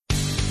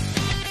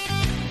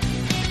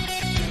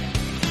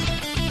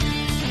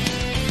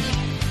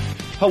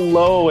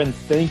Hello, and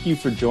thank you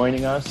for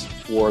joining us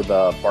for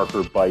the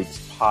Barker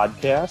Bites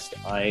podcast.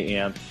 I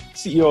am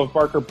CEO of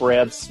Barker,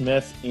 Brad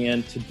Smith,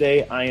 and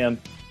today I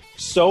am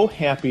so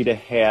happy to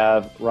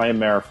have Ryan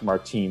Mayer from our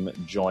team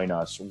join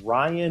us.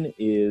 Ryan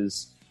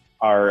is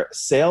our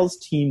sales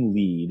team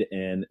lead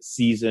and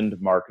seasoned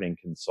marketing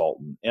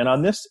consultant. And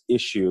on this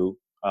issue,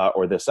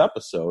 or this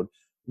episode,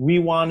 we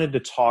wanted to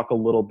talk a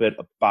little bit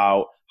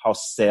about how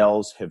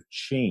sales have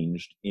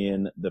changed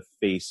in the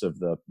face of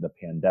the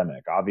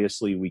pandemic.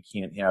 Obviously, we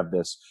can't have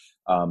this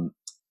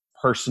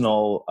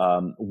personal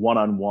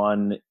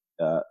one-on-one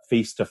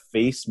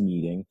face-to-face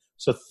meeting.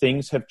 So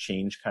things have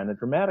changed kind of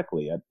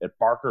dramatically. At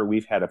Barker,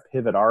 we've had to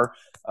pivot our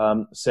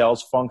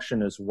sales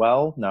function as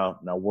well. Now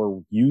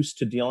we're used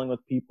to dealing with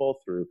people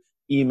through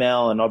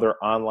email and other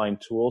online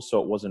tools,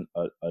 so it wasn't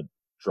a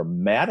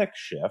dramatic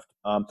shift.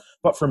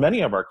 But for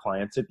many of our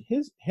clients, it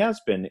has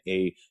been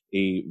a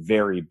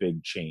very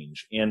big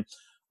change. And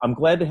I'm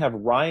glad to have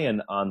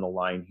Ryan on the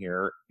line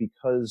here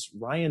because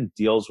Ryan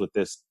deals with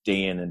this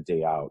day in and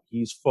day out.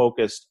 He's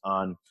focused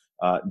on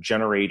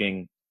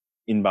generating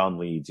inbound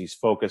leads. He's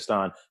focused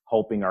on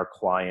helping our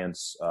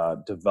clients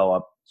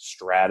develop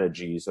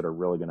strategies that are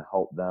really going to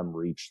help them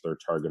reach their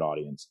target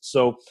audience.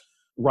 So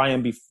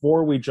Ryan,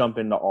 before we jump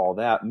into all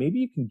that, maybe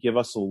you can give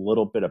us a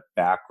little bit of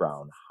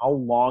background. How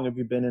long have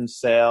you been in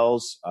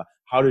sales?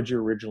 How did you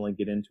originally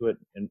get into it?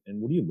 And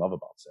what do you love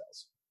about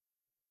sales?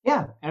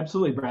 Yeah,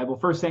 absolutely, Brad. Well,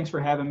 first, thanks for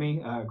having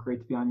me.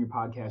 Great to be on your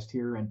podcast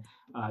here. And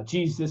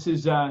this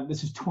is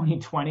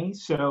 2020.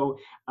 So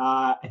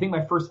I think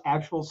my first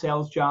actual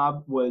sales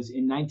job was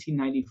in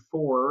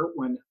 1994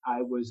 when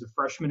I was a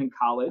freshman in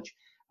college.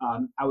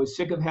 I was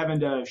sick of having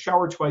to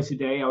shower twice a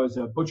day. I was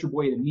a butcher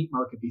boy at a meat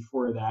market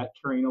before that,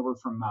 carrying over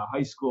from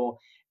high school.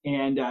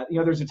 And,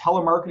 there's a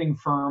telemarketing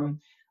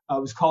firm.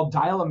 It was called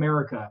Dial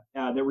America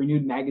that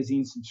renewed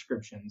magazine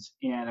subscriptions.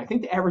 And I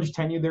think the average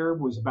tenure there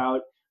was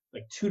about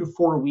like 2 to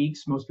 4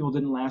 weeks. Most people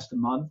didn't last a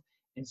month.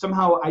 And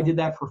somehow I did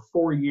that for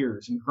 4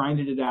 years and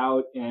grinded it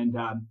out. And,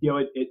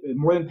 it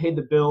more than paid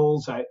the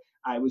bills.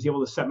 I was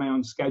able to set my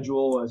own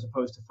schedule as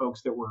opposed to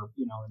folks that were,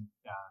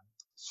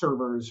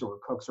 servers or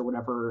cooks or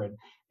whatever.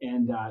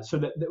 And so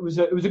that it was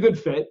a good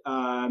fit.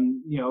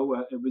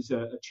 It was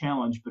a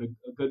challenge, but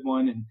a good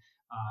one. And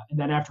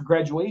then after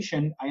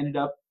graduation, I ended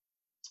up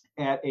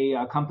at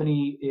a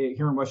company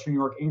here in Western New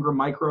York, Ingram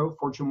Micro,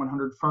 Fortune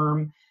 100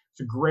 firm. It's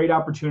a great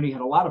opportunity.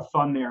 Had a lot of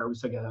fun there. It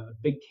was like a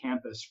big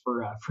campus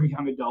for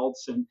young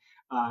adults, and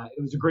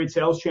it was a great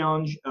sales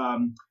challenge.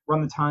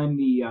 Around the time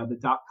the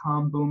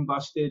 .com boom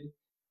busted,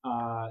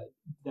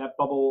 that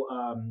bubble,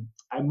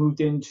 I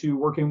moved into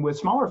working with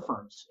smaller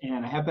firms,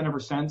 and I have been ever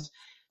since.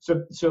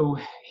 So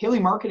Haley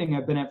Marketing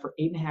I've been at for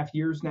 8.5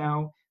 years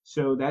now.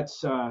 So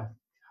that's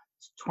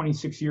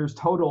 26 years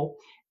total.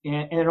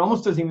 And it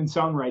almost doesn't even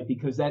sound right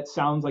because that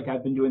sounds like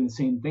I've been doing the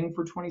same thing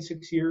for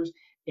 26 years.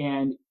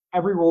 And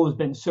every role has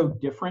been so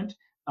different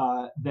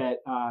that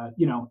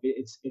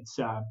it's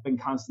been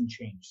constant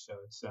change. So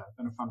it's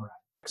been a fun ride.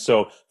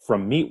 So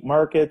from meat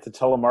market to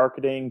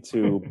telemarketing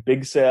to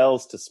big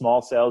sales to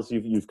small sales,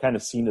 you've kind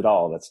of seen it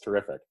all. That's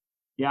terrific.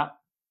 Yeah.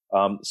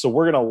 So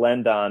we're going to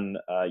lend on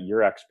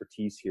your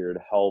expertise here to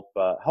help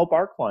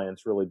our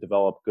clients really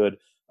develop good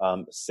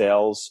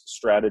sales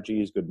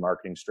strategies, good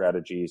marketing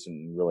strategies,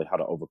 and really how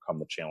to overcome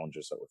the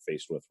challenges that we're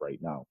faced with right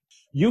now.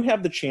 You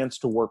have the chance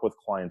to work with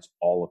clients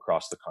all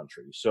across the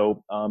country.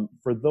 So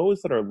for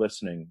those that are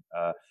listening,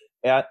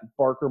 at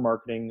Barker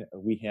Marketing,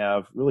 we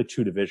have really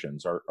two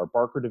divisions. Our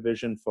Barker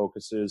division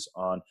focuses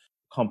on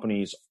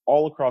companies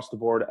all across the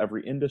board,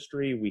 every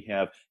industry. We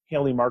have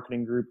Haley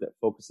Marketing Group that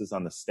focuses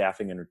on the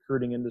staffing and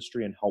recruiting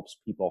industry and helps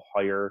people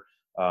hire,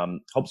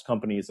 helps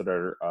companies that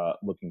are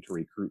looking to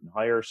recruit and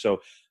hire. So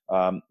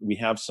we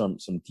have some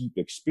deep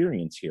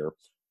experience here.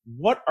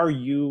 What are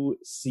you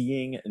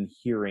seeing and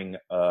hearing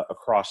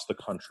across the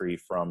country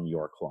from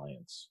your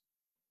clients?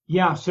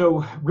 Yeah,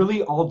 so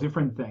really all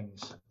different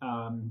things.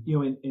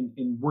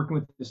 In working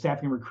with the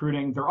staffing and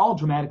recruiting, they're all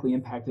dramatically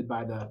impacted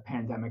by the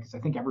pandemic, as I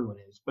think everyone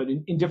is, but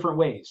in different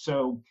ways.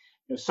 So,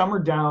 some are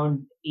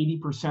down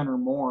 80% or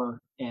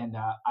more, and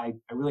I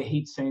really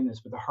hate saying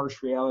this, but the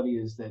harsh reality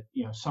is that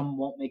some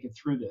won't make it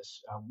through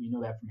this. We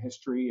know that from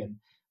history, and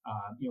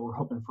we're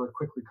hoping for a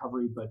quick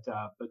recovery, but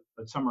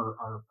some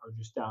are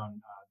just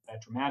down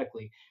that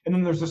dramatically. And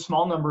then there's a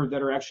small number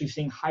that are actually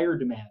seeing higher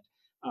demand.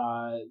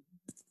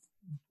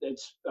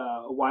 It's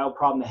a wild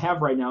problem to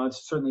have right now.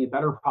 It's certainly a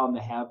better problem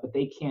to have, but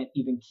they can't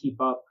even keep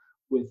up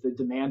with the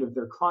demand of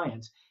their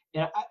clients.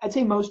 And I'd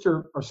say most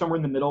are somewhere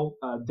in the middle,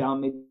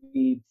 down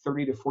maybe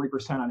 30 to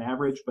 40% on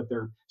average, but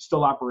they're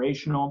still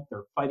operational.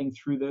 They're fighting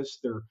through this.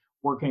 They're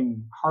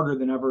working harder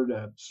than ever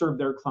to serve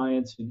their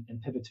clients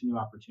and pivot to new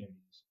opportunities.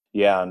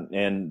 Yeah,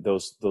 and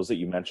those that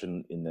you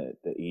mentioned in the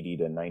 80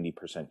 to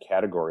 90%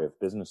 category of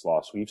business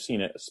loss, we've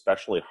seen it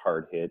especially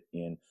hard hit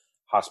in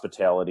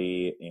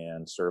hospitality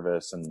and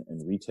service and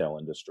retail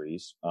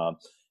industries.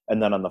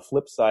 And then on the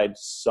flip side,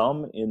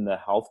 some in the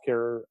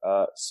healthcare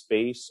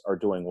space are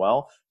doing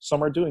well.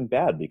 Some are doing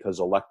bad because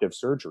elective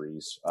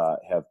surgeries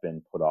have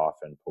been put off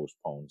and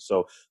postponed.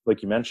 So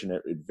like you mentioned,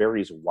 it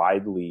varies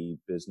widely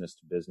business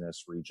to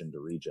business, region to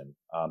region.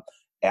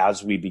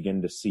 As we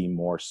begin to see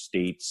more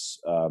states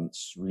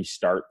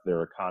restart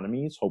their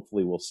economies,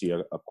 hopefully we'll see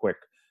a quick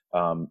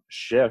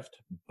shift,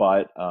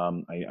 but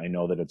I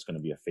know that it's going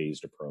to be a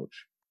phased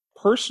approach.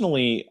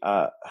 Personally,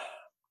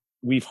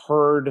 we've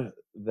heard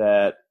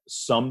that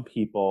some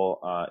people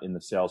in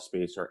the sales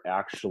space are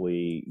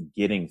actually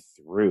getting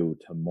through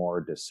to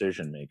more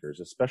decision makers,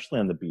 especially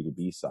on the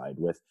B2B side.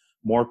 With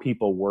more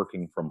people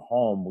working from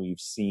home, we've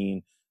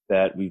seen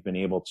that we've been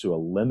able to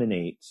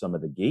eliminate some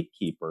of the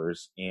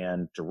gatekeepers,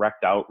 and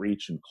direct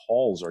outreach and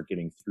calls are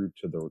getting through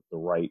to the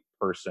right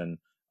person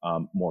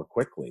more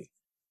quickly.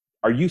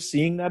 Are you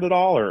seeing that at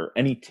all, or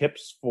any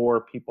tips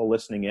for people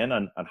listening in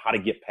on how to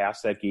get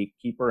past that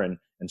gatekeeper and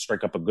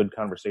strike up a good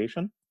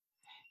conversation?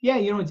 Yeah,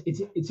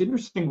 it's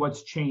interesting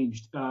what's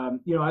changed.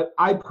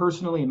 I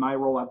personally, in my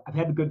role, I've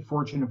had the good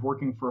fortune of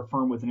working for a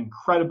firm with an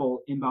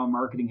incredible inbound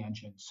marketing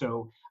engine.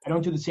 So I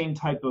don't do the same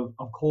type of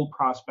cold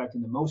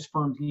prospecting that most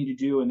firms need to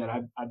do, and that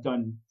I've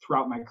done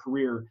throughout my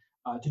career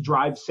to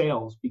drive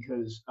sales,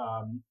 because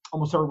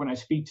almost everyone I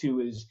speak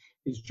to is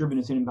driven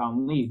as an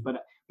inbound lead.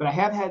 But I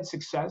have had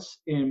success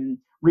in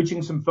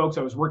reaching some folks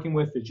I was working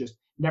with that just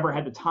never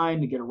had the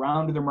time to get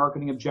around to their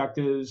marketing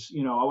objectives,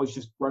 always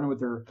just running with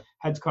their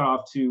heads cut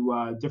off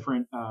to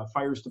different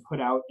fires to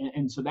put out.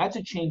 And so that's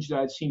a change that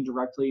I've seen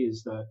directly,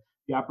 is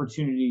the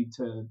opportunity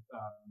to,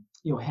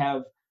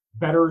 have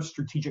better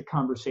strategic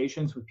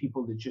conversations with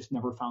people that just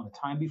never found the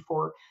time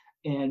before.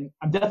 And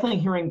I'm definitely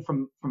hearing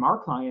from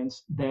our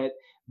clients that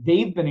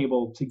they've been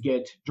able to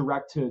get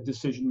direct to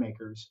decision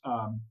makers.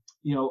 A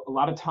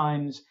lot of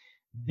times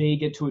they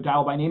get to a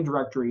dial by name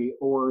directory,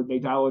 or they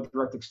dial a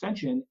direct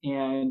extension,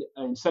 and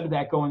instead of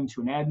that going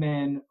to an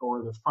admin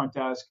or the front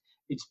desk,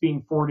 it's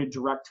being forwarded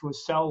direct to a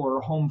cell or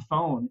a home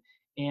phone.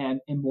 And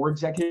more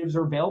executives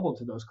are available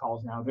to those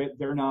calls now.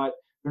 They're not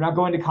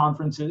going to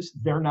conferences,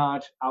 they're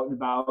not out and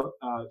about.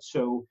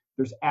 So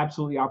there's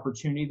absolutely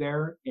opportunity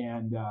there,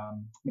 and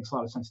makes a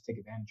lot of sense to take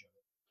advantage of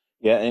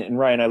it. Yeah, and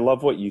Ryan, I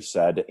love what you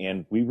said,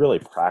 and we really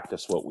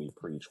practice what we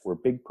preach. We're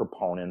big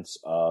proponents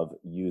of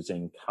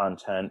using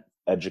content,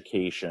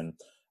 education,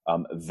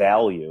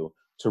 value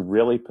to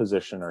really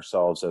position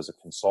ourselves as a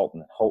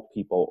consultant, help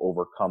people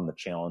overcome the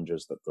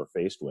challenges that they're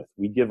faced with.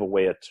 We give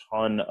away a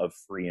ton of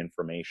free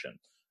information,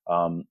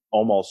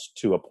 almost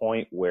to a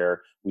point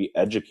where we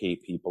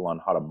educate people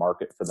on how to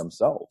market for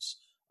themselves.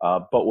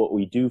 But what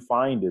we do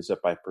find is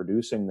that by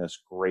producing this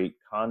great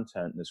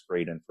content, this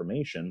great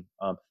information,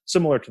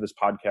 similar to this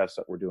podcast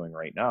that we're doing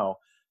right now,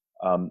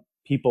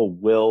 people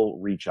will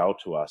reach out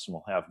to us, and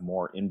we'll have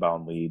more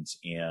inbound leads.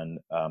 And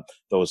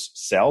those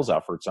sales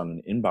efforts on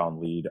an inbound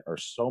lead are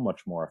so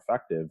much more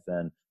effective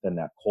than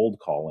that cold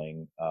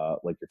calling,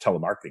 like your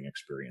telemarketing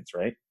experience,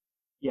 right?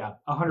 Yeah,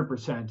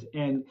 100%.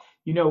 And,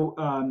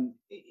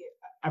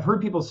 I've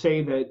heard people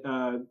say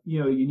that,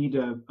 you need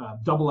to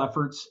double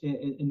efforts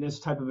in this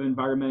type of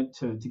environment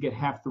to get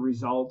half the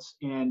results.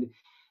 And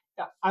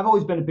I've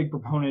always been a big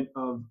proponent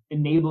of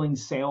enabling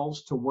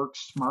sales to work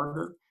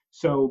smarter.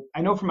 So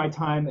I know from my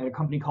time at a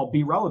company called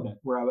Be Relevant,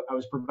 where I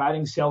was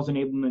providing sales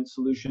enablement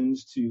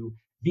solutions to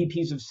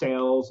VPs of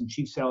sales and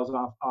chief sales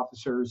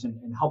officers,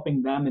 and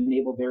helping them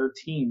enable their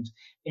teams.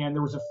 And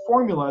there was a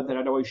formula that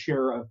I'd always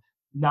share of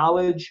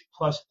knowledge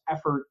plus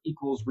effort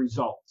equals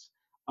results.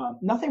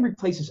 Nothing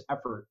replaces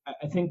effort.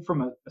 I think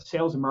from a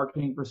sales and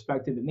marketing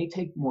perspective, it may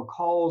take more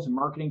calls and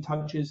marketing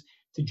touches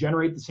to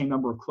generate the same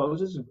number of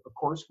closes, of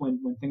course,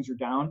 when things are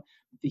down.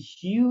 The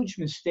huge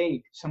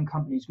mistake some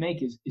companies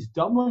make is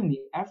doubling the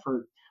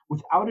effort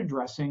without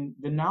addressing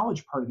the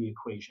knowledge part of the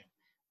equation.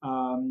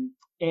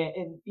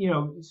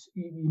 You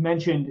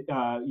mentioned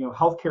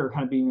healthcare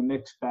kind of being a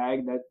mixed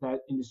bag. That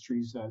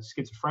industry's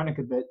schizophrenic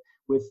a bit,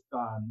 with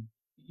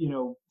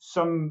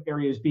some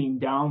areas being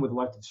down with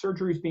elective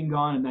surgeries being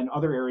gone, and then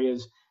other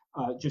areas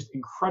just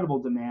incredible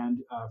demand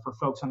for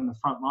folks on the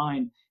front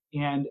line.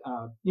 And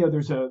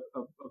there's a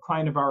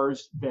client of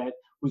ours that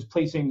was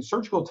placing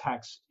surgical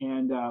techs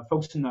and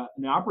folks in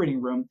the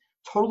operating room,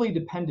 totally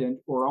dependent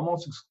or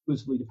almost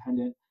exclusively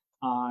dependent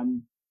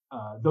on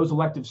those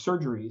elective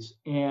surgeries.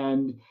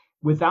 And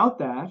without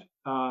that,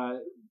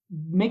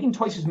 making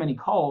twice as many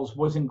calls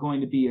wasn't going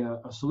to be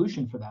a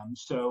solution for them.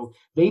 So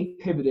they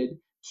pivoted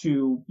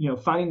to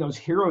finding those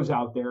heroes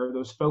out there,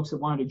 those folks that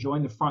wanted to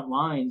join the front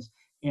lines.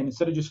 And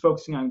instead of just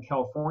focusing on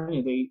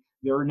California,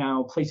 they're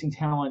now placing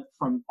talent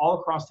from all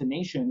across the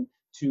nation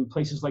to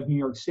places like New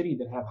York City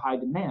that have high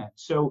demand.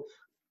 So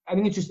I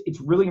think it's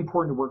really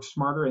important to work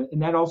smarter.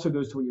 And that also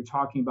goes to what you're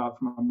talking about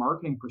from a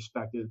marketing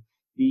perspective.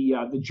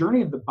 The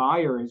journey of the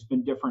buyer has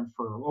been different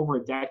for over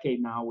a decade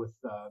now, with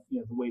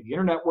the way the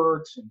internet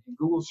works and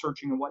Google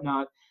searching and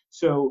whatnot.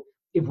 So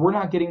if we're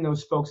not getting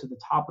those folks at the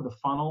top of the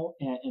funnel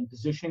and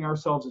positioning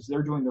ourselves as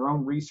they're doing their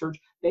own research,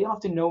 they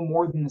often know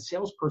more than the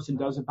salesperson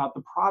does about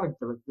the product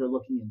they're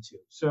looking into.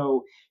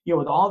 So,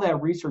 with all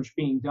that research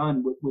being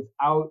done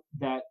without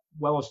that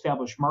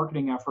well-established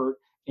marketing effort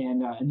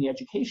and the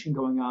education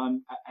going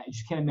on, I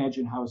just can't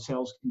imagine how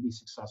sales can be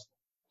successful.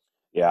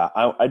 Yeah,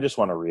 I just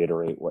want to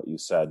reiterate what you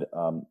said.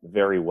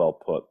 Very well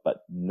put,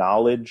 but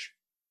knowledge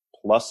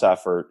plus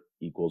effort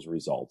equals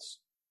results.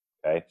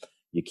 Okay.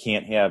 You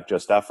can't have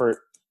just effort.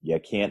 You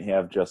can't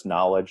have just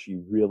knowledge.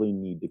 You really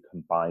need to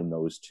combine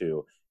those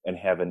two and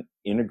have an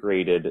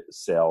integrated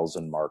sales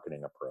and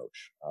marketing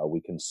approach.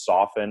 We can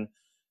soften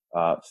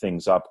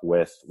things up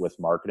with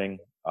marketing,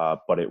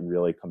 but it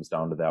really comes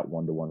down to that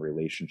one-to-one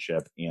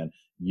relationship and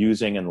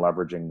using and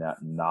leveraging that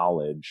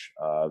knowledge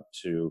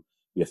to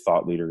be a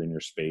thought leader in your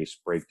space,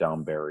 break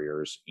down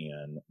barriers,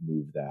 and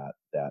move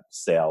that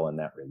sale and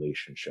that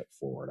relationship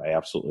forward. I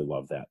absolutely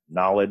love that.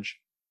 Knowledge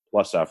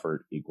plus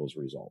effort equals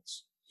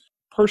results.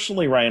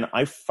 Personally, Ryan,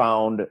 I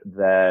found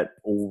that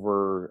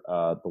over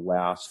the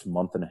last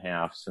month and a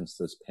half since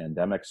this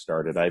pandemic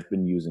started, I've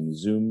been using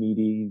Zoom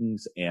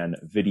meetings and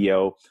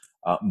video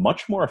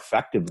much more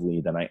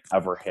effectively than I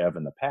ever have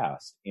in the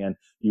past. And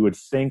you would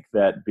think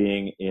that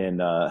being in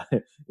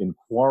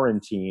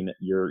quarantine,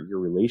 your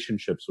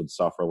relationships would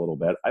suffer a little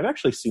bit. I've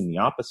actually seen the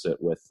opposite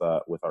with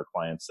our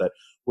clients, that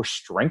we're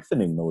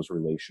strengthening those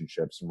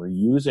relationships and we're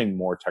using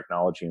more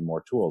technology and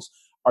more tools.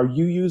 Are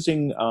you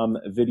using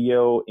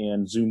video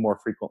and Zoom more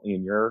frequently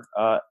in your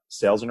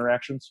sales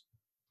interactions?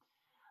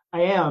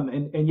 I am,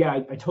 and yeah,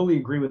 I totally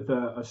agree with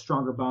a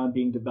stronger bond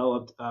being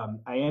developed.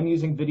 I am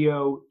using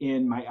video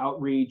in my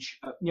outreach.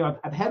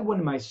 I've had one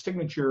in my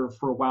signature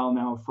for a while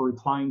now for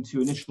replying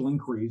to initial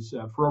inquiries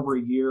for over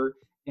a year,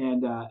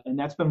 and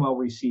that's been well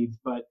received.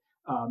 But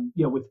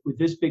with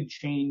this big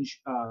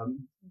change,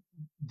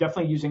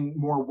 definitely using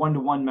more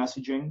one-to-one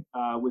messaging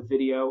with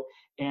video,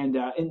 and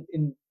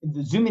in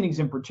the Zoom meetings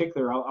in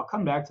particular. I'll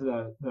come back to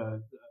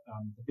the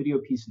video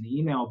piece in the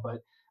email,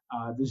 but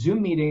the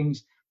Zoom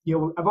meetings.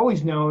 I've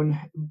always known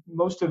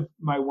most of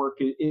my work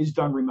is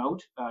done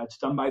remote. It's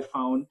done by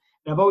phone.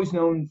 And I've always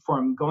known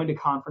from going to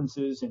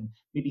conferences and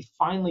maybe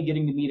finally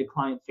getting to meet a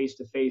client face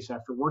to face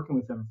after working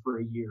with them for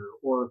a year,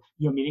 or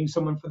meeting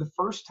someone for the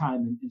first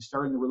time and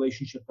starting the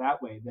relationship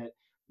that way, that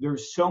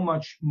there's so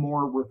much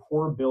more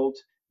rapport built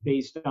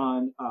based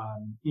on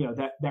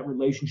that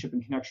relationship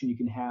and connection you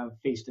can have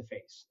face to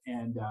face.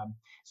 And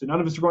so none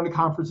of us are going to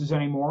conferences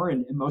anymore,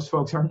 and most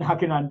folks aren't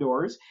knocking on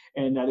doors,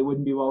 and they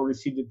wouldn't be well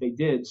received if they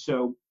did.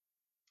 So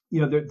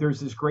there's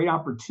this great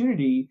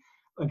opportunity,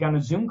 like on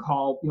a Zoom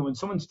call, when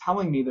someone's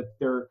telling me that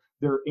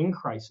they're in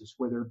crisis,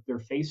 where they're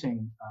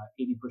facing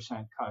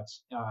 80%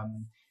 cuts.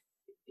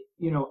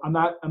 I'm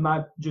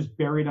not just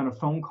buried on a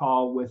phone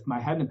call with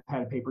my head in a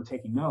pad of paper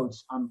taking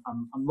notes. I'm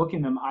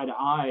looking them eye to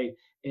eye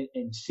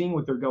and seeing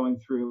what they're going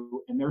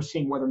through, and they're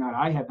seeing whether or not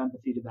I have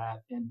empathy to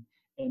that, and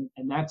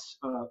that's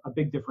a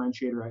big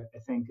differentiator. I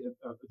think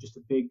just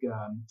a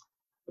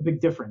big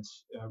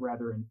difference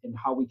rather in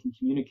how we can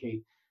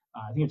communicate.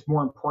 I think it's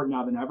more important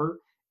now than ever.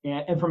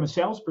 And from a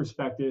sales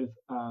perspective,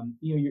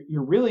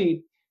 you're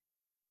really,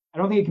 I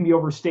don't think it can be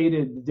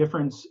overstated, the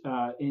difference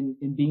in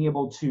being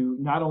able to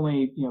not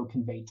only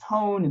convey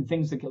tone and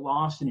things that get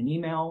lost in an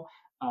email,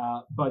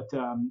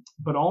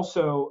 but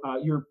also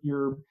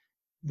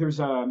there's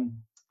a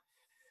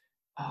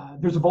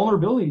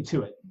vulnerability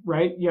to it,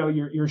 right?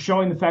 You're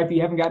showing the fact that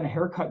you haven't gotten a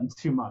haircut in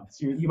 2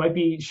 months. You might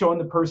be showing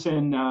the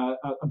person a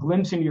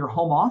glimpse into your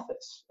home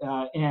office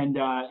and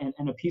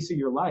a piece of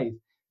your life.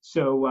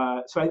 So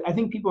I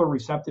think people are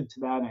receptive to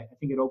that. And I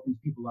think it opens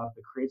people up.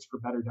 It creates for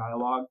better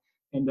dialogue.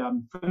 And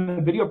from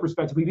a video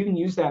perspective, we've even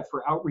used that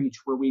for outreach,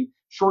 where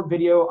short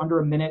video under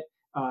a minute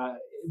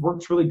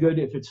works really good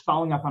if it's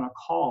following up on a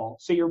call.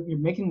 Say you're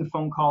making the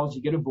phone calls,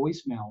 you get a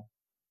voicemail,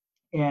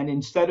 and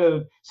instead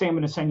of saying I'm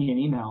going to send you an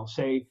email,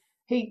 say,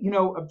 hey,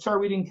 I'm sorry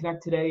we didn't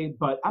connect today,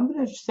 but I'm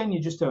going to send you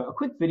just a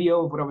quick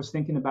video of what I was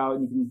thinking about,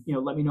 and you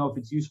can let me know if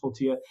it's useful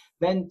to you.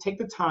 Then take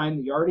the time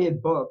that you already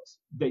had booked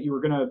that you were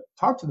going to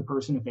talk to the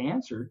person if they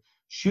answered.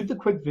 Shoot the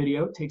quick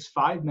video, takes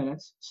 5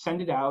 minutes,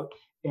 send it out.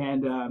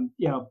 And,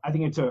 I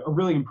think it's a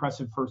really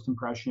impressive first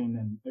impression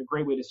and a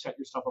great way to set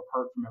yourself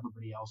apart from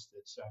everybody else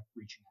that's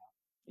reaching out.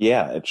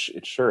 Yeah, it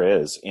sure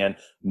is. And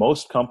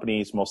most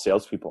companies, most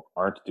salespeople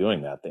aren't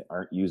doing that. They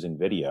aren't using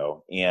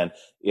video. And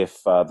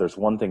if there's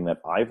one thing that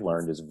I've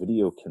learned is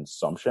video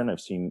consumption, I've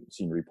seen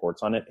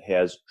reports on it,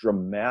 has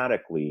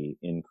dramatically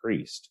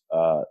increased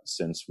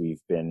since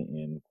we've been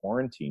in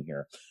quarantine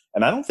here.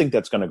 And I don't think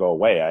that's going to go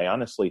away. I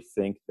honestly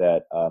think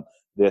that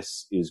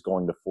this is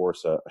going to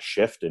force a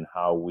shift in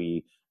how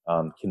we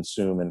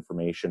consume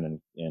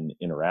information and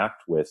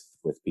interact with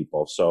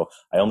people. So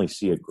I only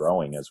see it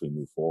growing as we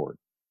move forward.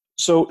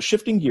 So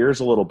shifting gears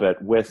a little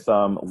bit, with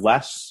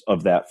less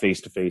of that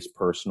face-to-face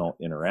personal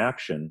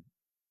interaction,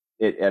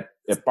 at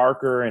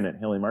Barker and at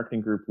Haley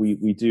Marketing Group,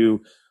 we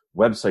do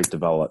website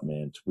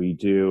development. We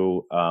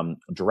do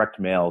direct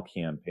mail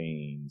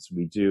campaigns.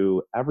 We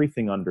do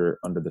everything under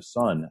the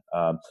sun.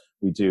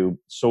 We do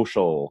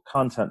social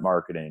content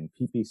marketing,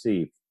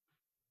 PPC.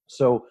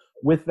 So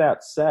with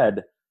that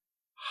said,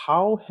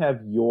 how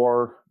have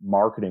your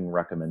marketing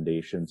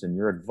recommendations and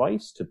your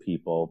advice to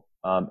people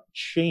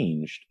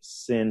changed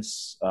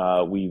since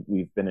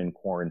we've been in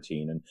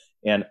quarantine,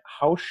 and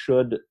how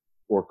should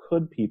or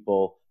could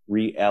people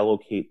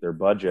reallocate their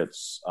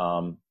budgets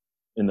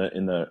in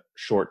the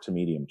short to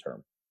medium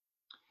term?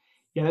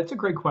 Yeah, that's a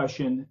great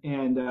question.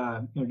 And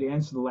to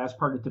answer the last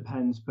part, it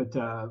depends.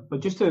 But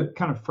just to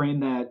kind of frame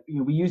that,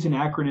 we use an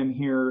acronym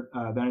here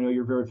that I know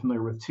you're very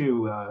familiar with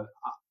too,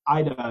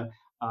 IDA.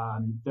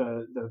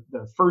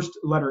 The first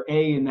letter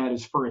A in that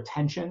is for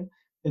attention,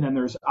 and then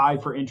there's I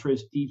for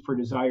interest, D for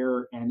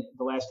desire, and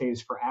the last A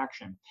is for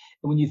action.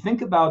 And when you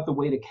think about the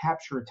way to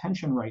capture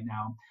attention right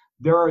now,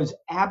 there is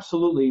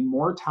absolutely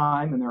more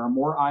time and there are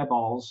more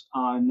eyeballs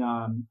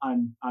on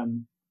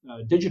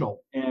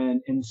digital,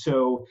 and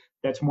so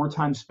that's more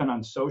time spent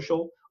on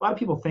social. A lot of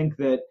people think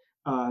that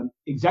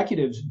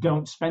executives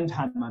don't spend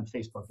time on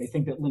Facebook. They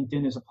think that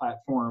LinkedIn is a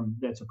platform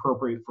that's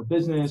appropriate for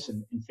business,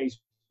 and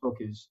Facebook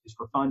is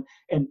for fun.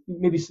 And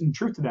maybe some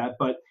truth to that,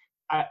 but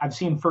I've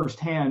seen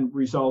firsthand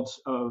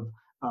results of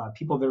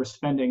people that are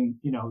spending,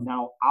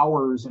 now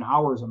hours and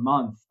hours a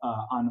month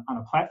on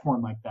a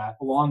platform like that,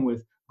 along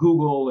with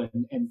Google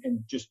and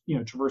just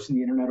traversing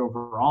the internet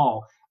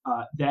overall.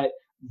 That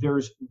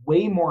there's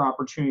way more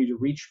opportunity to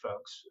reach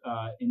folks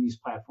in these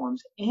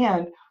platforms,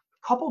 and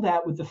couple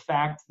that with the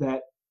fact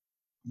that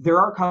there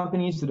are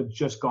companies that have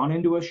just gone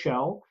into a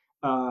shell.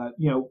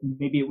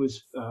 Maybe it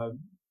was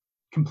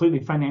completely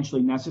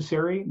financially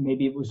necessary.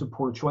 Maybe it was a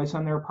poor choice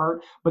on their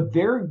part, but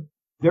they're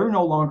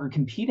no longer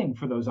competing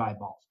for those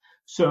eyeballs.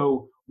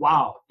 So,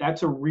 wow,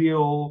 that's a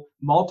real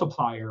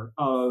multiplier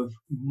of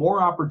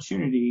more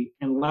opportunity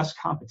and less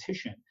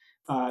competition.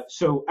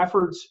 So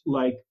efforts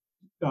like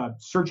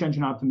search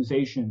engine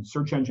optimization,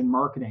 search engine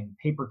marketing,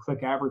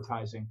 pay-per-click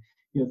advertising,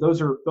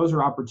 those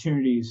are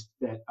opportunities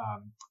that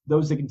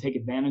those that can take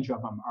advantage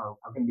of them are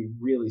going to be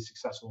really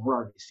successful. We're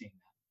already seeing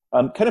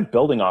that. Kind of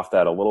building off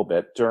that a little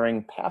bit,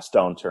 during past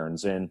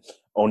downturns in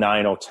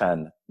 09,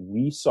 010,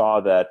 we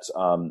saw that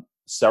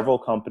several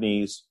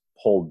companies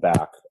pulled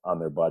back on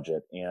their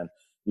budget, and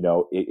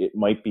it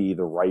might be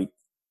the right,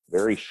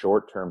 very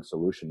short-term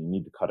solution. You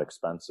need to cut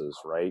expenses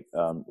right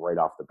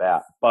off the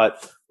bat.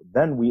 But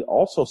then we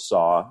also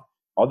saw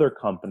other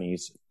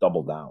companies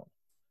double down.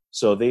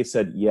 So they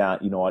said, yeah,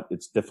 you know what?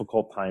 It's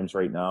difficult times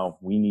right now.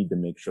 We need to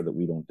make sure that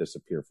we don't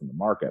disappear from the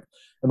market.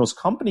 And those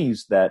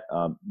companies that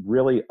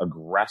really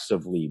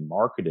aggressively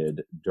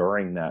marketed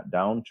during that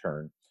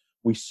downturn,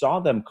 we saw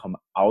them come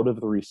out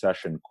of the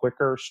recession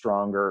quicker,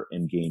 stronger,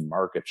 and gain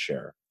market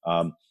share.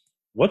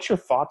 What's your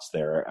thoughts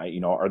there?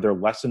 Are there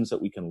lessons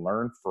that we can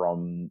learn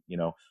from,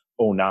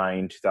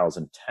 09,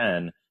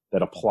 2010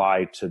 that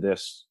apply to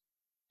this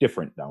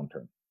different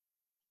downturn?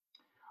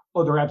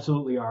 Oh, there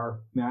absolutely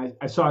are. I mean,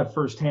 I saw it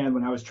firsthand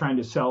when I was trying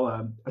to sell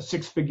a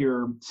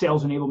six-figure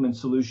sales enablement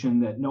solution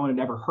that no one had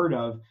ever heard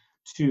of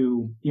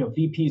to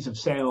VPs of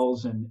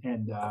sales, and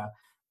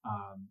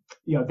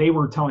they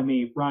were telling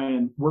me,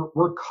 Ryan,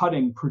 we're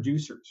cutting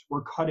producers,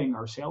 we're cutting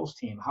our sales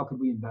team. How could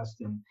we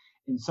invest in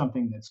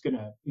something that's going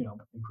to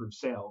improve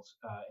sales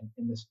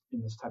in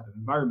this type of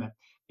environment?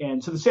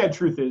 And so the sad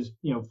truth is,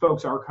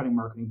 folks are cutting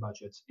marketing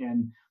budgets,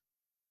 and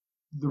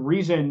the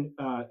reason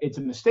it's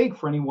a mistake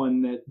for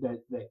anyone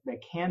that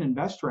can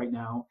invest right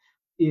now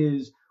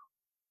is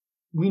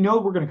we know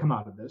we're going to come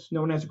out of this.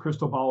 No one has a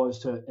crystal ball as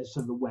to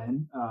the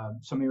when.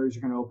 Some areas are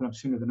going to open up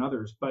sooner than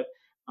others, but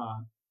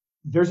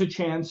there's a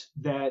chance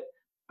that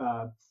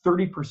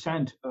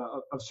 30%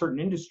 of certain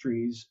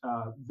industries,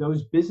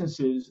 those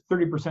businesses,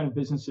 30% of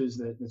businesses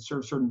that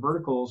serve certain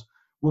verticals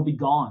will be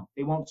gone.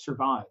 They won't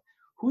survive.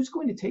 Who's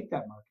going to take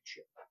that market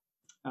share?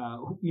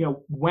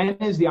 When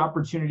is the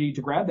opportunity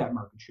to grab that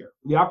market share?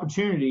 The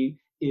opportunity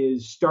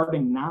is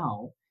starting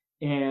now,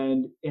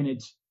 and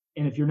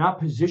if you're not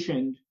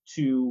positioned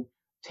to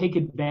take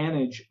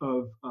advantage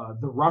of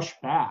the rush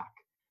back,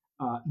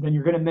 then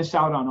you're going to miss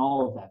out on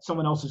all of that.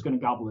 Someone else is going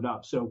to gobble it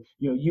up. So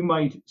you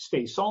might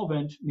stay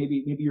solvent.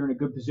 Maybe you're in a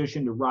good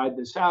position to ride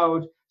this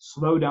out,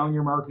 slow down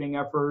your marketing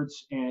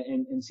efforts,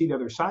 and see the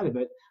other side of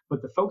it.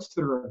 But the folks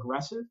that are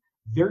aggressive,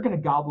 they're going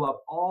to gobble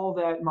up all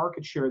that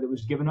market share that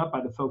was given up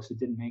by the folks that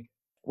didn't make it.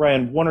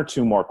 Ryan, one or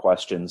two more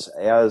questions.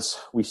 As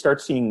we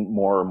start seeing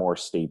more and more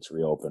states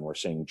reopen, we're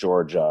seeing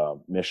Georgia,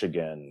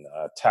 Michigan,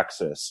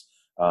 Texas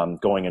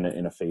going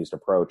in a phased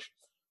approach.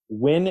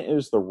 When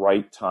is the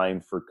right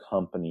time for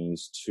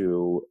companies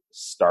to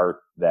start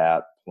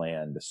that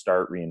plan, to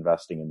start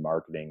reinvesting in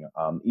marketing?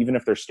 Even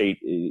if their state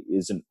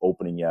isn't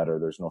opening yet or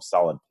there's no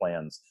solid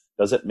plans,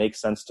 does it make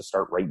sense to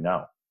start right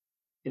now?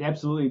 It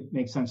absolutely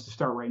makes sense to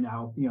start right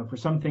now. For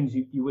some things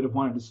you would have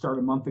wanted to start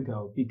a month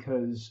ago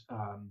because,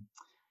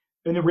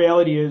 and the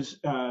reality is,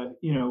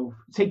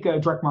 take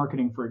direct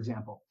marketing, for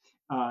example.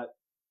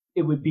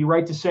 it would be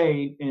right to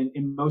say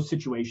in most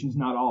situations,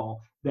 not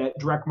all, that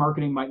direct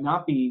marketing might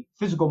not be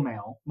physical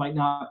mail, might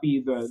not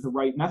be the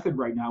right method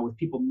right now with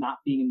people not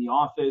being in the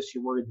office.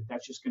 You're worried that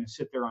that's just going to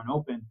sit there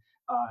unopened.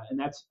 And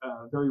that's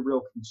a very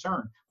real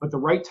concern. But the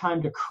right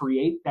time to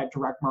create that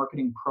direct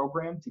marketing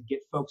program to get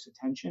folks'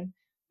 attention,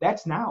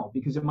 that's now,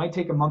 because it might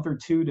take a month or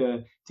two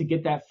to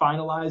get that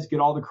finalized, get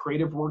all the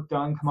creative work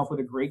done, come up with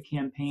a great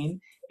campaign.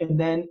 And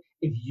then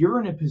if you're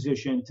in a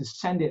position to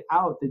send it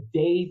out the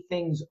day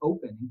things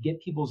open and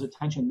get people's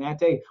attention that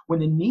day when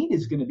the need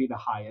is going to be the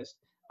highest,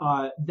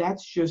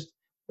 that's just,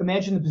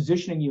 imagine the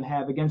positioning you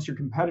have against your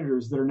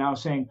competitors that are now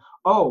saying,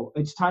 oh,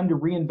 it's time to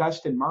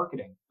reinvest in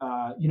marketing.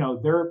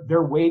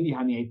 They're way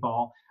behind the eight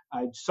ball.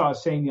 I saw a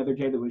saying the other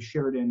day that was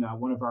shared in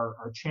one of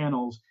our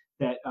channels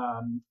that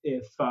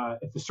if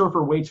the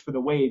surfer waits for the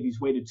wave,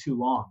 he's waited too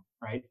long,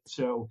 right?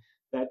 So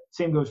that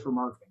same goes for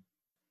marketing.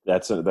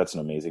 That's an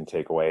amazing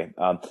takeaway.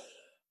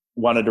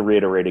 Wanted to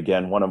reiterate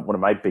again, one of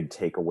my big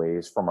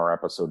takeaways from our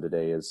episode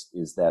today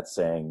is that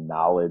saying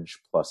knowledge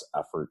plus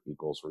effort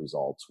equals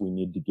results. We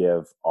need to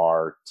give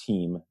our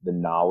team the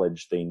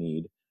knowledge they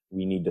need.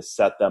 We need to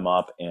set them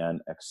up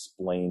and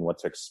explain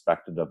what's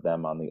expected of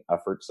them on the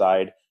effort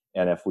side.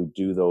 And if we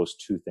do those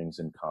two things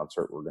in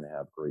concert, we're going to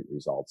have great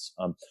results.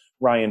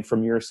 Ryan,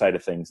 from your side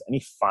of things,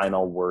 any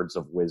final words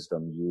of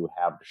wisdom you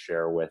have to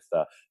share with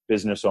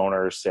business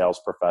owners, sales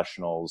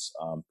professionals,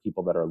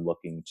 people that are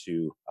looking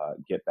to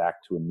get back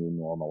to a new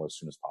normal as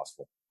soon as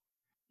possible?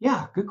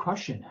 Yeah, good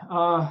question.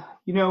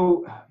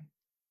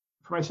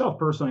 For myself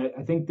personally,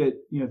 I think that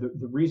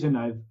the reason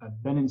I've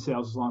been in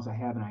sales as long as I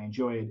have and I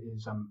enjoy it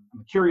is I'm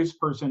a curious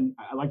person.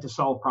 I like to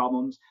solve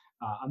problems.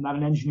 I'm not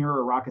an engineer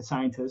or a rocket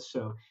scientist,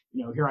 so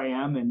here I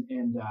am, and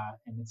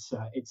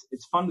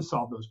it's fun to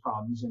solve those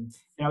problems. And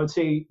I would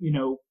say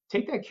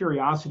take that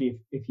curiosity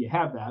if you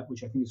have that,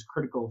 which I think is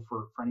critical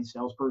for any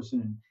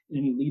salesperson and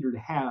any leader to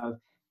have,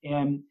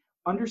 and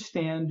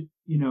understand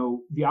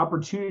the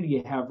opportunity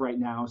you have right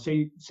now.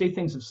 Say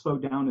things have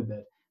slowed down a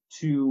bit,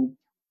 to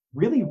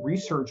really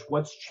research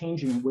what's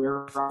changing and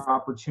where our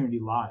opportunity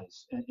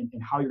lies and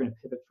how you're going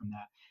to pivot from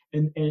that.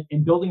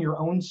 And building your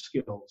own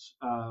skills,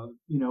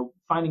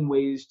 finding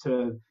ways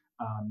to,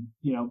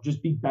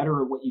 just be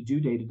better at what you do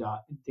day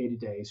to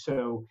day.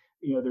 So,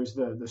 there's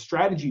the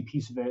strategy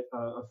piece of it,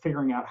 of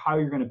figuring out how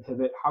you're going to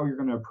pivot, how you're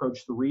going to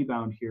approach the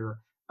rebound here.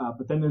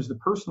 But then there's the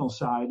personal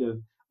side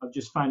of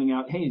just finding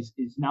out, hey,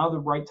 is now the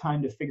right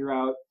time to figure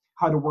out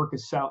how to work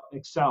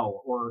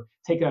Excel, or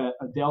take a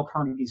Dale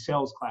Carnegie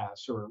sales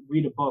class, or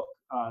read a book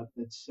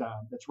that's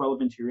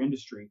relevant to your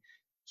industry.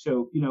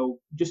 So,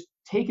 just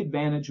take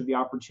advantage of the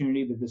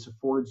opportunity that this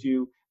affords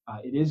you.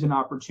 It is an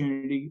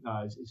opportunity,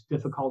 as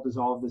difficult as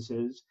all of this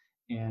is.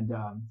 And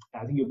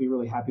I think you'll be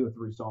really happy with the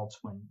results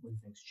when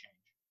things change.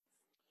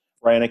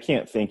 Ryan, I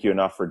can't thank you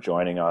enough for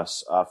joining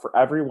us. For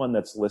everyone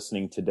that's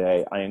listening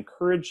today, I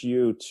encourage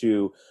you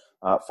to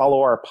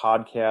follow our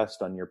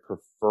podcast on your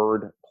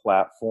preferred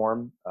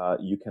platform.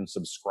 You can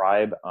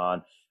subscribe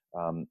on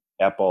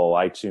Apple,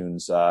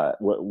 iTunes,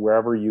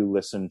 wherever you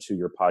listen to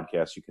your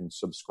podcast, you can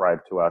subscribe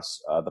to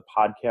us. The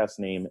podcast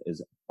name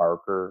is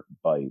Barker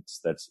Bites.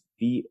 That's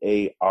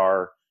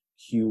BARQAR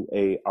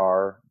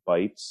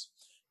Bites.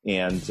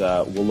 And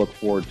we'll look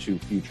forward to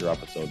future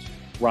episodes.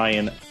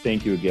 Ryan,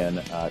 thank you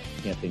again.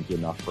 Can't thank you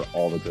enough for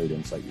all the great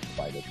insight you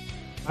provided.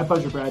 My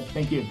pleasure, Brad.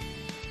 Thank you.